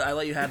 But I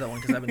let you have that one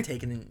because I've been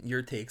taking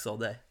your takes all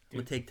day. I'm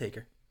a take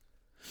taker,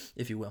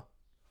 if you will.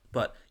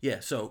 But,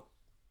 yeah, so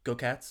go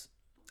Cats.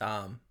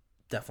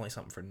 Definitely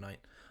something for tonight.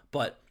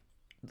 But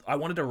I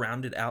wanted to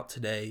round it out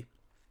today.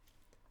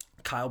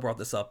 Kyle brought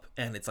this up,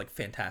 and it's like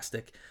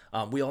fantastic.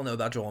 We all know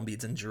about Joel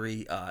Embiid's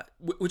injury,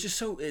 which is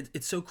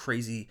it's so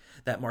crazy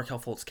that Markelle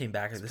Fultz came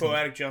back. It's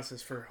poetic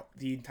justice for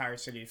the entire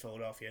city of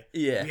Philadelphia.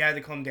 Yeah, we had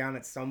to come down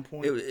at some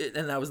point,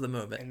 and that was the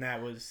moment. And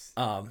that was,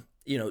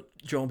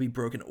 Joel Embiid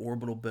broke an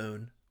orbital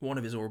bone, one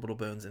of his orbital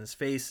bones in his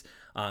face,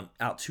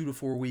 out 2 to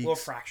 4 weeks. A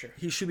little fracture.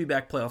 He should be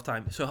back playoff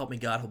time. So help me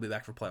God, he'll be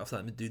back for playoff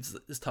time. The dude's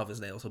as tough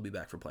as nails. He'll be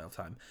back for playoff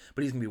time,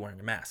 but he's gonna be wearing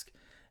a mask.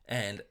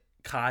 And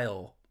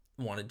Kyle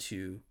wanted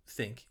to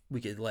think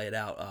we could lay it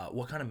out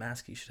what kind of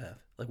mask he should have,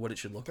 like what it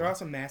should look like. There are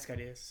some mask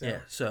ideas. So. Yeah,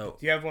 so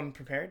do you have one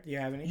prepared? Do you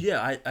have any?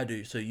 Yeah, I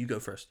do. So you go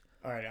first.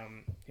 All right,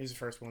 here's the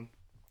first one.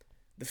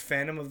 The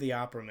Phantom of the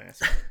Opera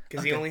mask,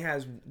 because he only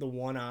has the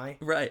one eye,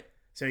 right?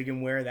 So you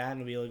can wear that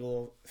and it'll be like a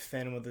little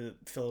Phantom of the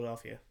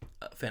Philadelphia.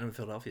 Phantom of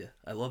Philadelphia.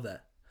 I love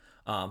that.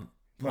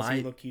 Plus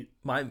you look cute.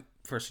 My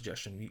first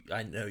suggestion,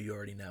 I know you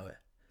already know it.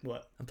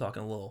 What? I'm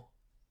talking a little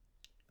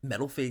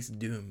metal face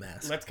Doom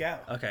mask. Let's go.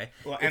 Okay.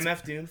 Well,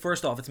 MF Doom.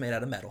 First off, it's made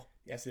out of metal.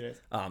 Yes, it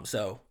is.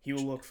 So he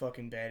will look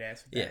fucking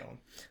badass with that on.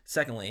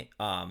 Secondly,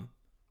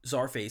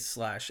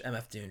 Czarface /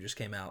 MF Doom just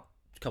came out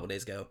a couple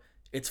days ago.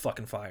 It's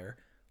fucking fire.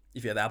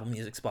 If you have Apple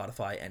Music,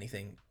 Spotify,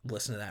 anything,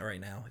 listen to that right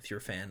now. If you're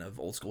a fan of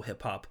old school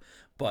hip hop,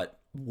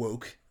 but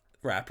woke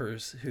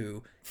rappers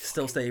who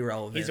still stay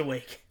relevant. He's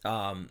awake.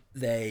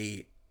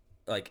 They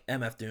like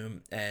MF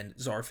Doom and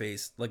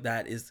Czarface. Like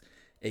that is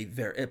a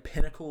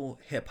pinnacle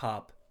hip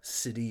hop,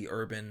 city,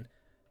 urban,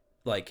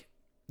 like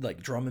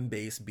drum and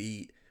bass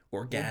beat,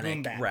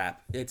 organic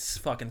rap. It's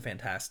fucking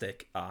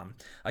fantastic.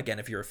 Again,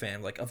 if you're a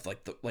fan of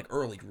the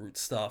early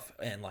Roots stuff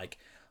and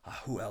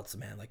who else,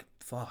 man?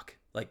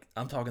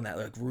 I'm talking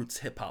that Roots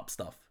hip hop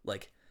stuff.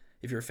 Like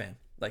if you're a fan,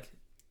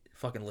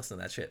 fucking listen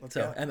to that shit. Let's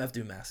go. MF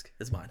Doom mask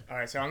is mine. All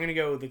right, so I'm gonna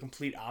go the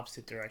complete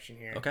opposite direction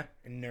here. Okay.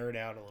 And nerd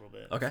out a little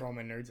bit. Okay. For all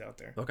my nerds out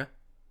there. Okay.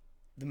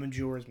 The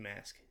Majora's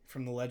Mask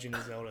from The Legend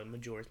of Zelda.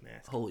 Majora's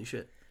Mask. Holy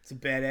shit. It's a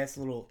badass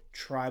little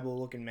tribal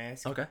looking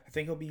mask. Okay. I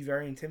think he'll be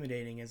very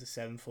intimidating as a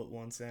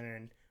 7'1" center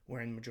and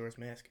wearing Majora's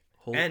Mask.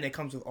 And it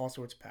comes with all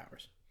sorts of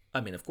powers.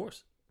 I mean, of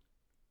course.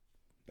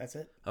 That's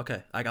it.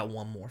 Okay, I got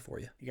one more for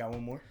you. You got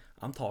one more?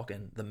 I'm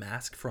talking the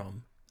mask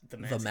from The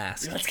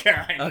Mask. Let's go.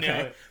 I know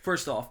it.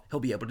 First off, he'll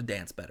be able to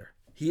dance better.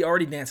 He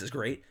already dances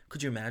great.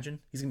 Could you imagine?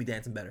 He's going to be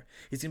dancing better.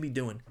 He's going to be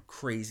doing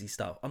crazy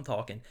stuff. I'm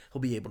talking,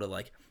 he'll be able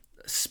to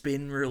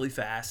spin really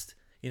fast.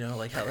 How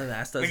the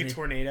mask does. Like a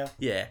tornado.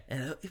 Yeah,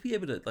 and he'll be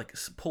able to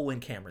pull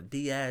in Cameron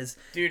Diaz.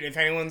 Dude, if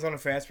anyone's on a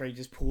fast break, he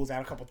just pulls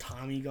out a couple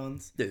Tommy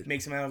guns. Dude.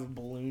 Makes him out of a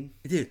balloon.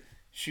 Dude.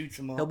 Shoots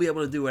him up. He'll be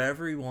able to do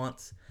whatever he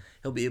wants.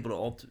 He'll be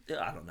able to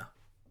I don't know.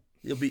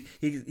 He'll be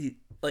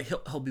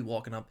he'll be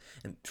walking up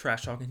and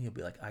trash talking. He'll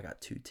be like, "I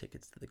got 2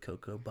 tickets to the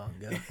Coco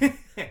Bongo."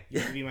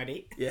 Yeah, be my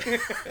date. Yeah,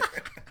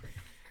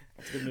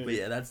 that's a good movie. But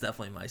yeah, that's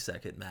definitely my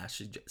second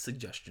mask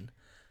suggestion.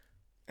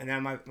 And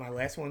then my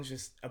last one's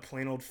just a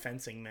plain old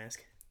fencing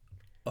mask.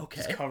 Okay,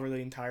 just cover the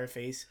entire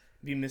face.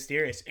 Be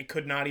mysterious. It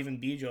could not even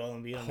be Joel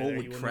Embiid.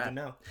 Holy you crap! Even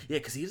know. Yeah,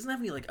 because he doesn't have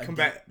any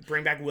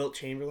bring back Wilt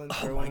Chamberlain.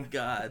 Oh my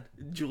God,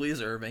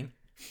 Julius Erving.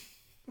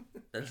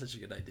 That's such a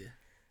good idea.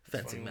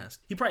 Fencing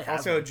mask. He probably has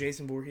also one. a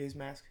Jason Voorhees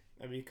mask.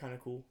 That'd be kind of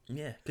cool.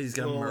 Yeah, because he's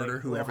gonna murder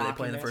whoever they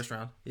play in the first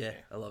round. Yeah,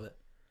 I love it.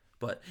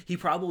 But he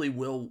probably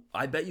will.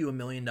 I bet you $1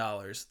 million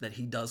that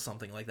he does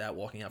something like that.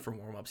 Walking out for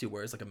warm ups, he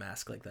wears a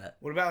mask like that.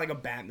 What about a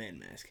Batman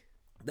mask?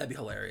 That'd be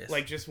hilarious.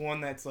 Just one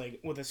that's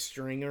with a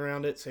string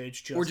around it, so it's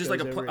just or just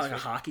a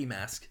hockey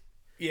mask.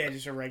 Yeah,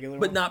 just a regular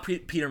but one. Not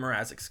Peter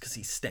Mrazek's because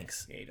he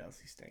stinks. Yeah, he does.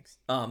 He stinks.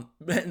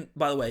 And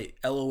by the way,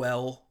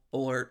 LOL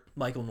alert,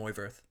 Michael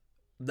Neuwirth.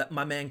 That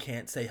my man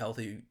can't stay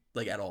healthy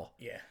at all.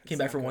 Yeah, came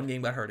back for one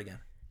game, got hurt again.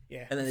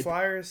 Yeah, and then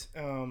Flyers,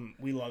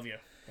 we love you.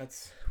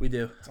 We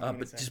do, but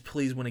just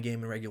please win a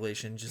game in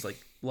regulation. Just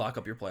lock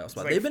up your playoff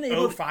spot. They've been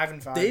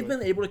 5-5. They've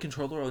been able to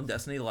control their own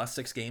destiny the last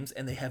 6 games,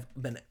 and they have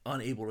been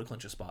unable to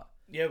clinch a spot.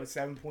 Yeah, with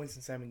 7 points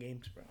in 7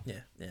 games, bro.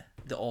 Yeah,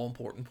 the all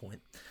important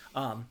point.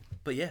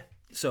 But yeah,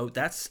 so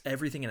that's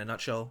everything in a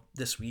nutshell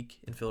this week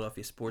in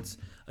Philadelphia sports.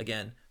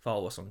 Again,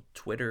 follow us on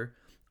Twitter,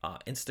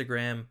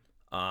 Instagram.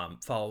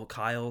 Follow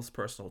Kyle's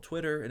personal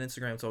Twitter and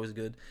Instagram. It's always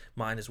good.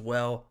 Mine as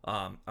well.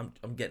 I'm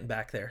getting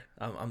back there.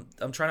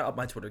 I'm trying to up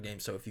my Twitter game.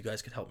 So if you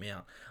guys could help me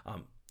out,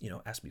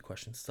 ask me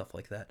questions, stuff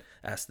like that.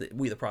 Ask the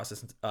We the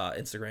Process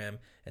Instagram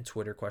and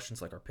Twitter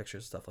questions like our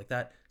pictures, stuff like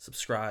that.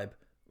 Subscribe,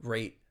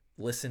 rate,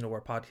 listen to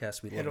our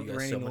podcast. We love you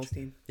guys so much.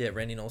 Team. Yeah,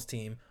 Randy Knowles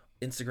Team.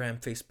 Instagram,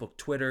 Facebook,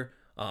 Twitter.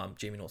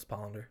 Jamie Knowles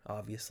Pollender,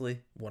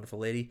 obviously, wonderful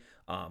lady.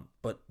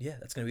 But yeah,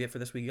 that's gonna be it for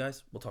this week,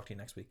 guys. We'll talk to you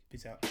next week.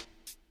 Peace out.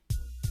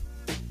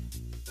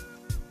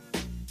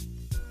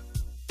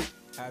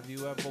 Have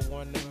you ever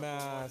worn the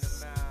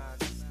mask?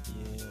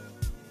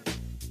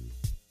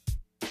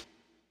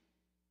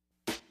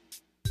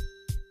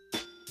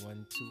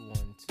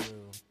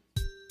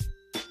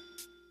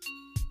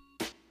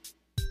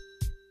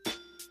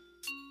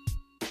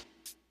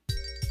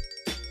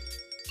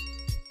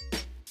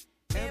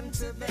 M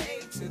to the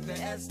A to the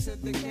S to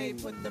the K.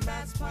 Put the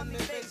mask on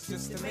their face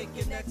just to make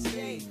it next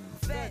day.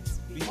 Feds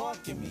be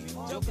hawking me,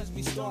 jokers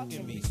be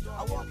stalking me.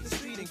 I walk the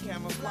street and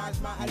camouflage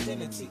my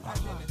identity.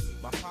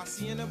 My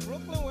posse in the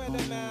Brooklyn wear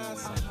the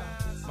mask.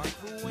 My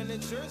crew in the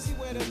Jersey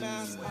wear the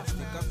mask.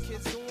 Stick up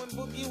kids doing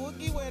boogie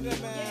woogie wear the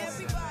mask. Yeah,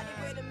 everybody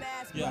wear the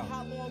mask.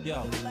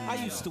 Yo,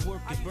 I used to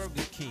work at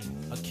Burger King,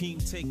 a king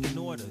taking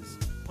orders.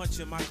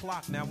 Punching my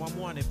clock, now I'm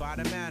wanted by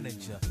the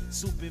manager.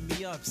 Souping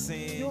me up,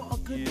 saying, you're a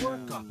good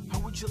worker. How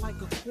would you like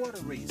a quarter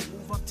raise?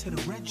 Move up to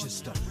the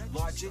register.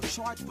 Large in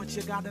charge, but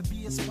you gotta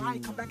be a spy.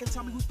 Come back and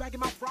tell me who's bagging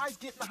my fries,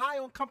 getting high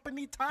on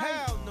company time.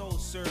 Hell no,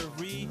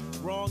 sirree.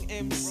 Wrong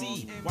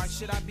MC. Why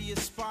should I be a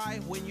spy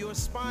when you're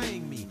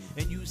spying me?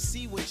 And you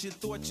see what you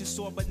thought you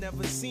saw but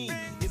never seen.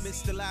 You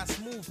missed the last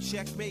move,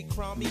 checkmate,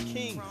 crown me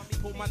king.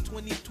 Pull my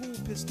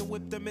 22 pistol,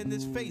 whip them in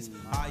his face.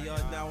 Higher,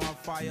 now I'm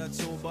fired,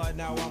 sober,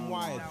 now I'm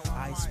wired.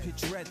 Eyes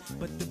pitch red,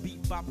 but the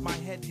beat bop my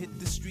head hit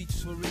the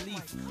streets for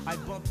relief. I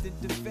bumped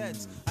into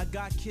feds, I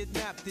got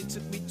kidnapped, they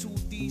took me to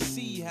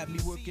DC. Had me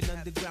working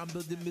underground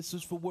building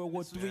missiles for World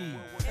War III.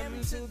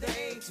 M to the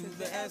A to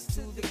the S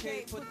to the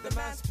K. Put the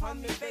mask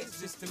on their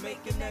face just to make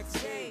it next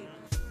day.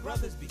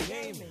 Brothers be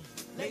gaming,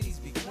 ladies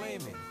be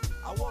claiming.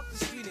 I walk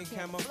the street and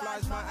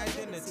camouflage my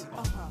identity.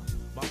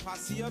 My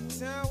posse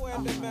uptown wear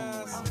the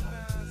mask.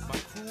 My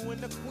crew in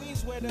the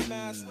Queens wear the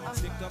mask.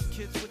 Stick up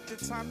kids with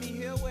the Tommy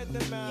Hill wear the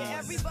mask. Yeah,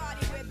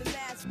 everybody wear the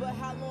mask, but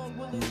how long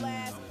will it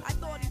last? I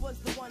thought he was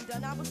the one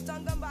done. I was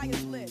stung on by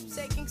his lips.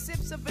 Taking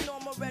sips of an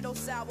amaretto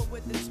sour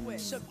with a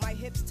twist. Shook my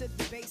hips to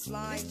the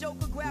baseline. This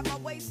joker grabbed my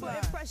waistline.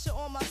 Putting pressure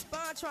on my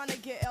spine, trying to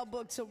get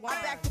elbow to wine.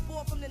 I backed the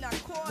ball from then I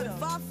caught him. With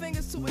 5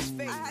 fingers to his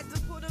face. I had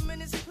to put him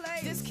in his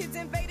place. This kid's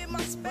invaded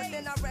my space. But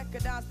then I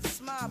recognized the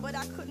smile, but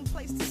I couldn't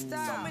place the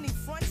style. So many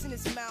fronts in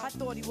his mouth. I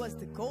thought he was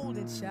the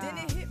golden child. Then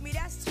it hit me,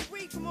 that's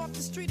Tariq from off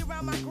the street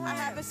around my gram. I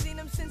haven't seen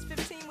him since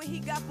 15 when he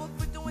got booked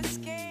for doing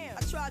scams.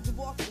 I tried to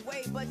walk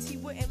away, but he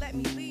wouldn't let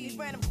me leave. He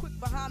ran him quick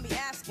behind me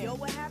asking, yo,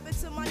 what happened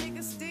to my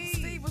nigga Steve?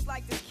 Steve was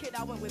like this kid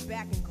I went with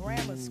back in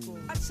grammar school.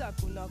 I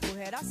chuckled,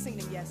 knucklehead, I seen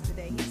him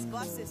yesterday. He's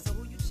busted, so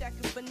who you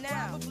checking for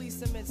now? Probably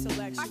some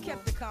intellectual. I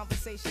kept the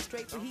conversation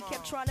straight, but he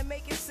kept trying to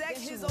make it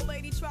sexual. His old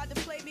lady tried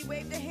to play me,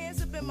 waved her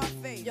hands up in my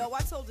face. Yo,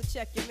 I told her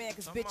check your man,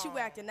 cause bitch, you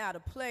acting out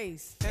of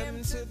place.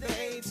 M to the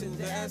A to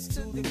the S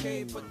to the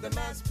K. Put the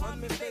mask on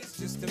their face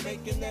just to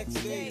make it next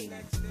day.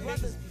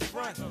 Brothers be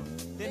frontin',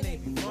 then they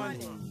be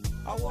running.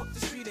 I walk the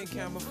street and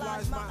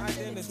camouflage my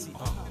identity.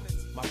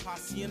 My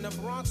posse in the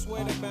Bronx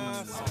wear the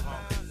mask.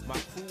 My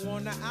crew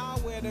on the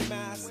owl wear the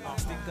mask.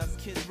 Stick up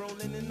kids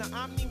rolling in the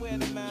Omni wear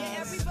the mask.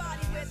 Yeah,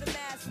 everybody wear the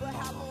mask, but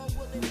how long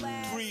will it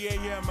last? 3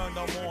 a.m. in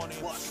the morning,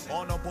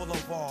 on the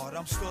boulevard,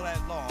 I'm still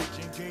at large,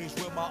 engaged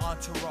with my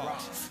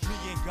entourage. Me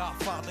and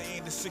Godfather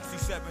in the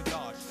 67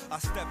 Dodge. I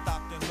stepped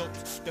out and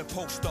looked, then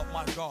post up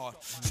my guard.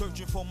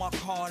 Searching for my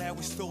car that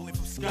was stolen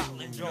from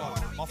Scotland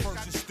Yard. My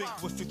first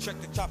instinct was to check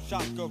the Chop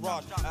Shop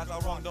garage. As I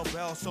rung the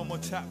bell,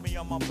 someone tapped me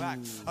on my back.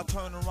 I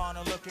turned around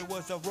and looked, it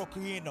was a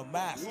rookie in the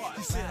mask.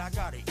 He said, I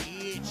got an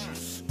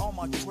itch on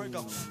my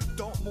trigger.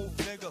 Don't move,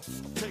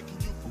 nigga, I'm taking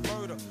you for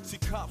murder. See,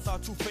 cops are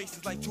two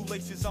faces like two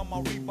laces on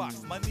my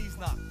Reeboks. My knees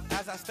knock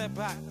as I step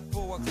back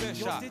for a clear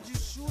shot. Did you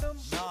shoot him?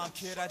 Nah,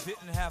 kid, I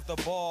didn't have the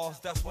balls.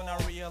 That's when I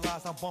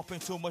realized I'm bumping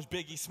too much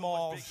Biggie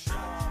Smalls.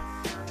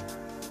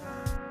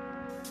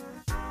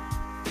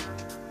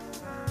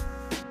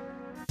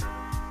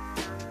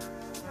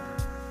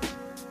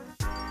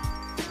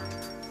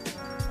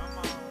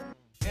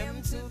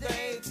 M to the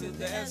A to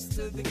the S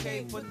to the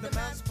K. Put the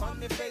mask on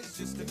their face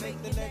just to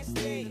make the next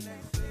day.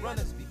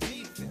 Runners be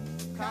beefing,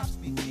 cops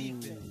be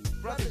beefing,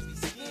 brothers be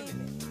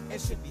scheming, it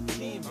should be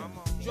teaming.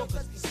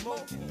 Jokers be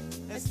smoking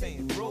and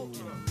staying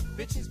broken.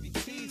 Bitches be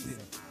teasing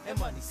and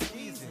money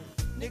squeezing.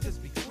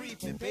 Niggas be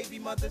creeping, baby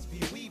mothers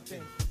be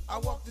weeping. I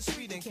walk the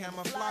street and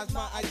camouflage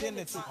my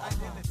identity.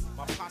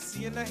 My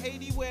posse in the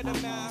Haiti wear the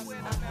mask.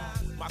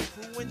 My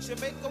crew in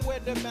Jamaica wear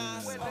the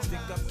mask. Stick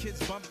up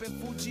kids bumping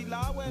Fuji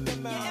La wear the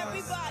mask. Yeah,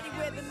 everybody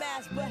wear the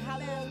mask, but how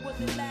long will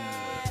it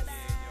last?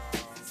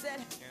 Said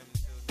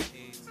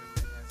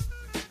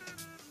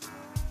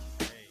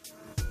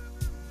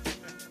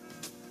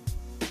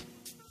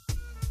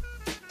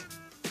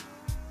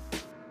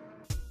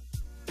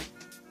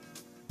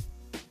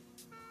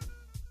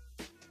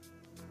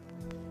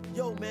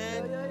Yo,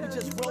 man, we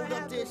just rolled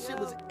up there. Shit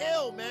was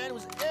ill, man. It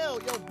was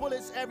ill. Yo,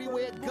 bullets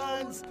everywhere,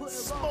 guns,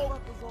 smoke,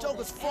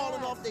 jokers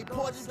falling off their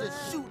porches,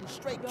 just shooting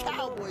straight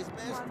cowboys,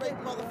 man. Straight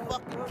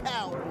motherfucking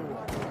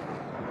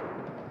cowboys.